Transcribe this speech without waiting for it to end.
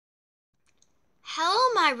Hello,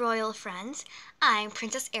 my royal friends. I'm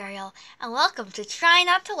Princess Arial, and welcome to Try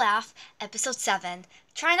Not to Laugh, Episode 7.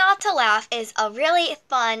 Try Not to Laugh is a really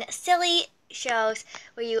fun, silly show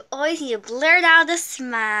where you always need to blurt out a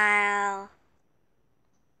smile.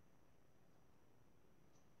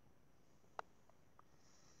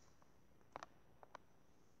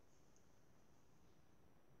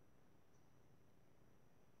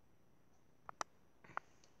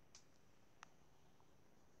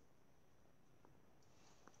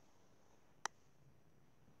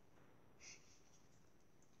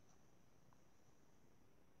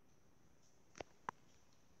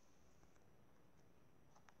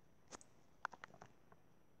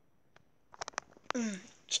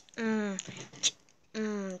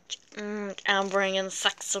 I'm bringing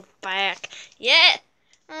sexy back. Yeah.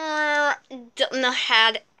 Don't know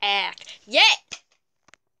how to act. Yeah.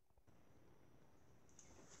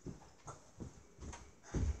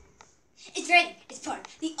 It's ready. It's for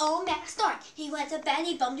the old Max Stork. He went to bed,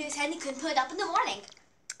 he bumped his head, and he couldn't put it up in the morning.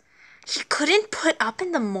 He couldn't put up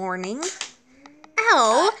in the morning?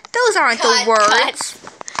 Ow, those aren't the words.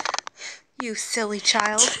 You silly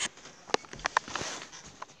child.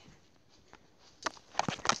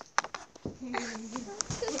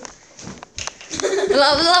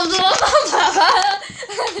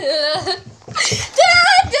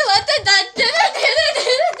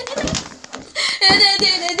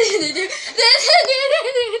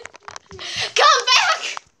 Come back!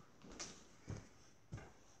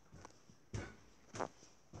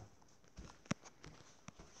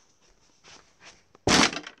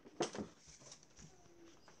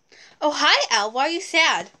 Oh, hi, Al. Why are you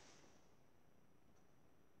sad?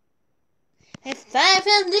 It's far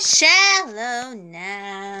from the shallow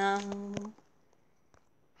now.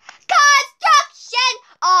 Construction!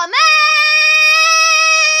 Amen!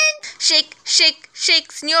 Shake, shake,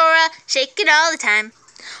 shake, Senora. Shake it all the time.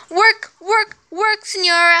 Work, work, work,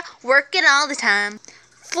 Senora. Work it all the time.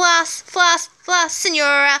 Floss, floss, floss,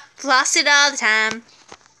 Senora. Floss it all the time.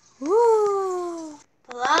 Woo!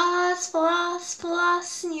 Floss, floss, floss,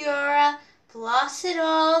 Senora. Floss it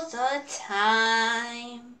all the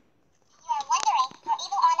time. You're wondering where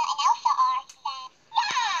evil Anna and Elsa are, then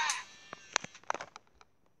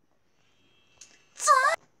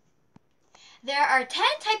There are 10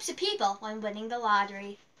 types of people when winning the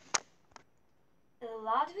lottery. The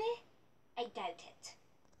lottery? I doubt it.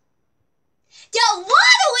 The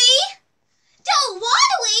lottery? The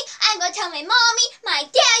lottery? I'm gonna tell my mommy, my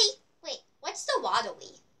daddy. Wait, what's the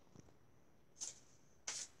lottery?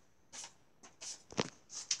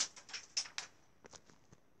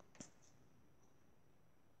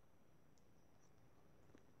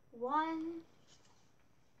 One,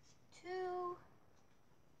 2,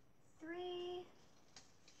 3,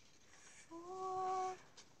 4,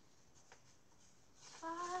 5,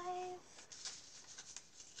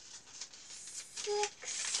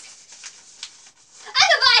 6. I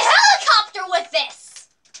can buy a helicopter with this!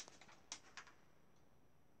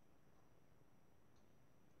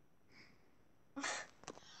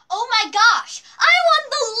 Oh my gosh! I won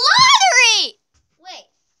the lottery! Wait,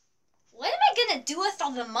 what am I gonna do with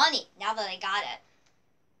all the money now that I got it?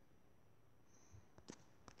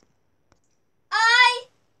 I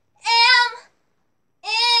am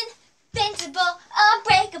invincible,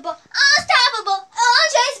 unbreakable, unstoppable,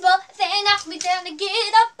 unchaseable. If they knock me down to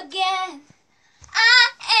get up again. I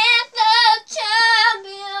am the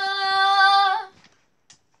champion.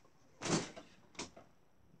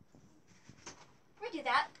 Where'd you do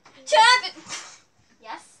that? Champion.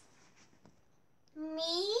 Yes.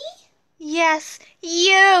 Me? Yes,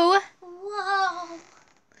 you. Whoa.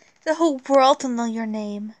 The whole world will know your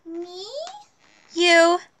name. Me?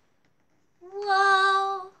 You.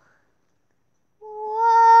 Whoa.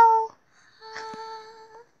 Whoa.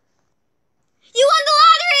 You won the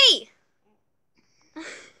lottery!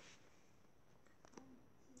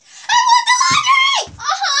 I won the lottery!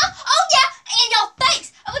 Oh yeah, in your face!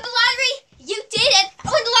 I won the lottery! You didn't! I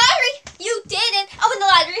won the lottery! You didn't! I won the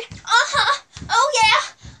lottery! Oh yeah!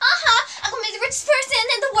 I'm gonna be the richest person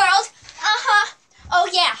in the world! Oh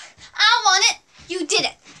yeah! I won it! You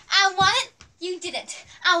didn't! I won it! You didn't!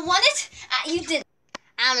 I won it! You didn't!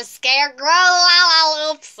 I'm a scarecrow, la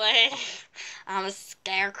la loopsie. I'm a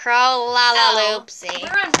scarecrow, la la loopsie.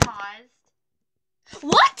 We're unpaused.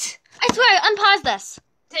 What? I swear, unpause this.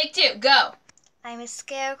 Take 2, go. I'm a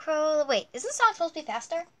scarecrow. Wait, isn't the song supposed to be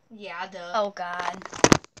faster? Yeah, duh. Oh God.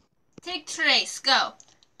 Take trace, go.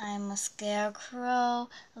 I'm a scarecrow,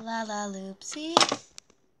 la la loopsie.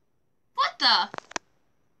 What the?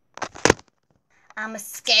 I'm a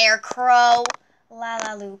scarecrow, la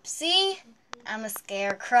la loopsie. I'm a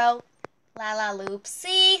scarecrow. La La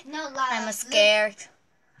Loopsy. No, La. I'm scared.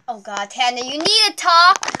 Oh God, Tana, you need to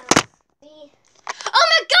talk. Oh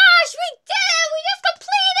my gosh, we did it! We just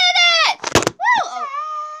completed it! Woo! Oh.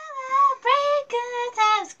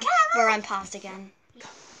 We're on pause again.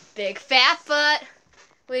 Big fat foot.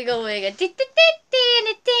 Wiggle, wiggle.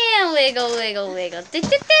 Wiggle, wiggle, wiggle.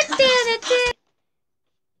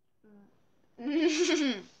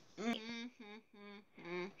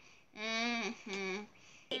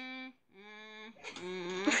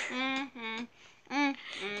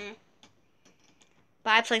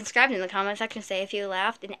 Bye, please subscribe in the comment section. Say if you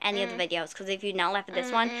laughed in any of the videos. Because if you not laughed at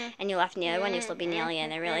this one and you laughed in the other one, you'll still be an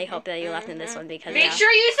alien. I really hope that you laughed in this one because Make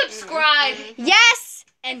sure you subscribe. yes.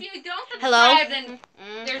 And If you don't hello? subscribe, then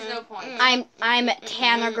there's no point. I'm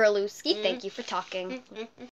Tanner Gerlewski. Thank you for talking.